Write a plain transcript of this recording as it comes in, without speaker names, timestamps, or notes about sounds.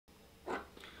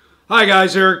Hi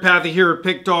guys, Eric Pathy here at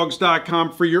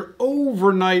PickDawgz.com for your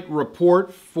overnight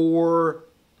report for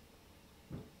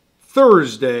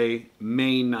Thursday,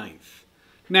 May 9th.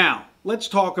 Now, let's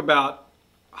talk about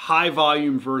high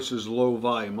volume versus low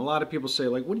volume. A lot of people say,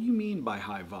 like, what do you mean by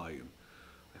high volume?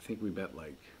 I think we bet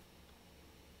like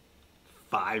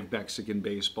 5 Mexican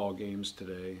baseball games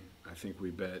today. I think we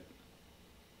bet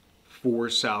 4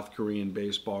 South Korean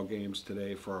baseball games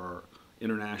today for our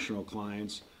international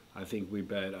clients. I think we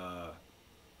bet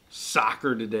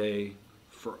soccer today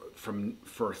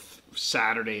for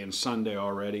Saturday and Sunday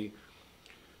already.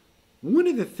 One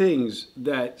of the things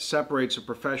that separates a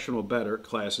professional bettor,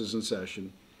 classes in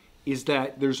session, is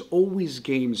that there's always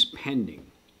games pending.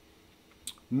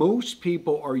 Most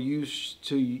people are used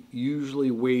to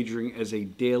usually wagering as a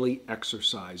daily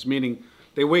exercise, meaning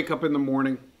they wake up in the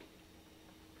morning,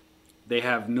 they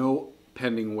have no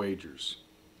pending wagers,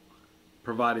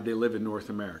 provided they live in North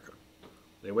America.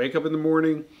 They wake up in the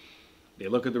morning, they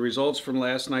look at the results from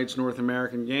last night's North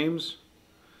American games.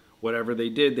 Whatever they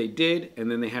did,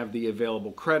 and then they have the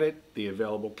available credit, the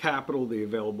available capital, the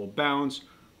available balance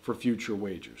for future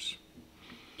wagers.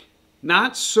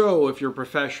 Not so if you're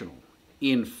professional.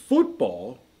 In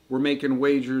football, we're making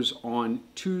wagers on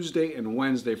Tuesday and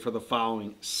Wednesday for the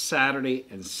following Saturday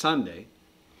and Sunday.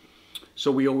 So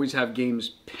we always have games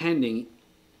pending,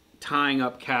 tying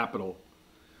up capital.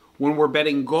 When we're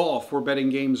betting golf, we're betting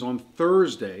games on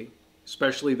Thursday,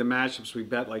 especially the matchups. We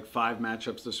bet like 5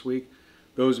 matchups this week.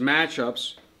 Those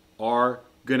matchups are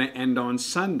going to end on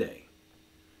Sunday.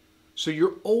 So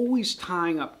you're always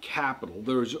tying up capital.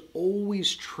 There's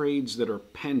always trades that are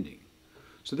pending.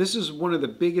 So this is one of the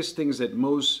biggest things that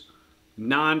most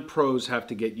non-pros have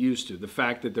to get used to, the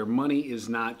fact that their money is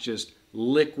not just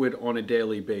liquid on a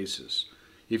daily basis.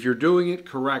 If you're doing it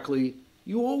correctly,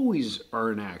 you always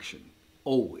are in action.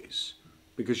 Always,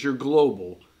 because you're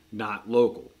global, not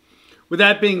local. With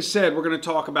that being said, we're going to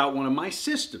talk about one of my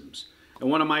systems. And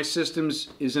one of my systems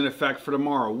is in effect for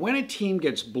tomorrow. When a team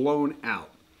gets blown out,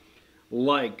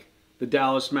 like the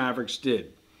Dallas Mavericks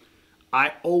did,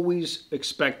 I always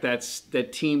expect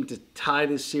that team to tie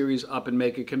this series up and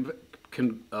make it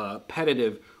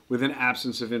competitive with an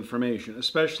absence of information,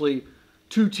 especially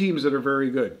 2 teams that are very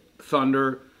good.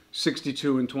 Thunder,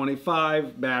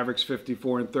 62-25, Mavericks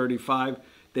 54-35.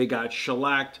 They got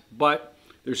shellacked, but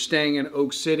they're staying in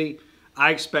Oak City.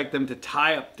 I expect them to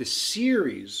tie up the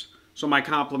series. So my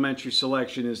complimentary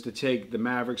selection is to take the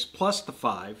Mavericks plus the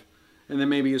 5, and then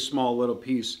maybe a small little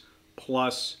piece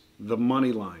plus the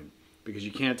money line, because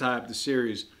you can't tie up the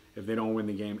series if they don't win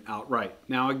the game outright.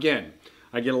 Now again,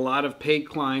 I get a lot of paid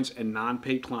clients and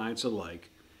non-paid clients alike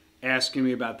asking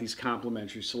me about these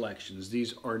complimentary selections.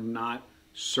 These are not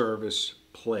service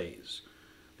plays.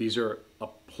 These are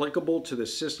applicable to the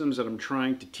systems that I'm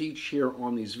trying to teach here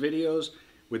on these videos.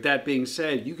 With that being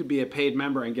said, you could be a paid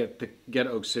member and get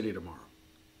Oak City tomorrow.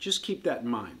 Just keep that in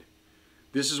mind.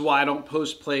 This is why I don't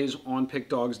post plays on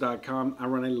PickDawgz.com. I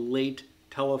run a late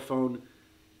telephone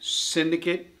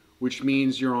syndicate, which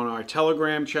means you're on our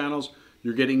Telegram channels.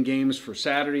 You're getting games for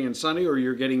Saturday and Sunday, or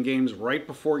you're getting games right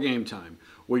before game time.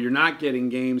 Where you're not getting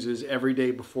games is every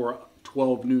day before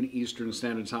 12 noon Eastern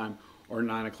Standard Time or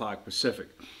 9 o'clock Pacific.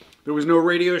 There was no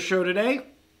radio show today,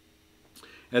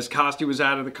 as Costi was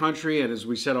out of the country, and as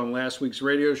we said on last week's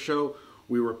radio show,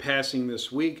 we were passing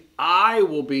this week. I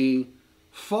will be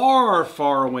far,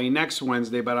 far away next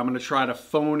Wednesday, but I'm going to try to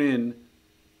phone in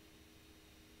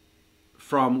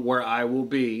from where I will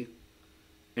be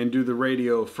and do the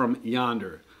radio from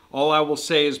yonder. All I will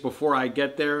say is before I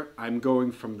get there, I'm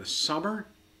going from the summer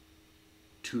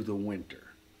to the winter.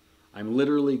 I'm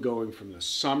literally going from the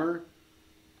summer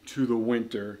to the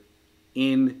winter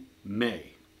in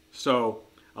May. So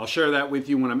I'll share that with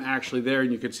you when I'm actually there,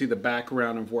 and you can see the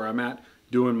background of where I'm at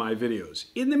doing my videos.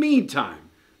 In the meantime,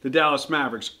 the Dallas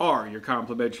Mavericks are your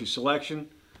complimentary selection.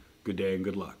 Good day and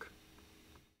good luck.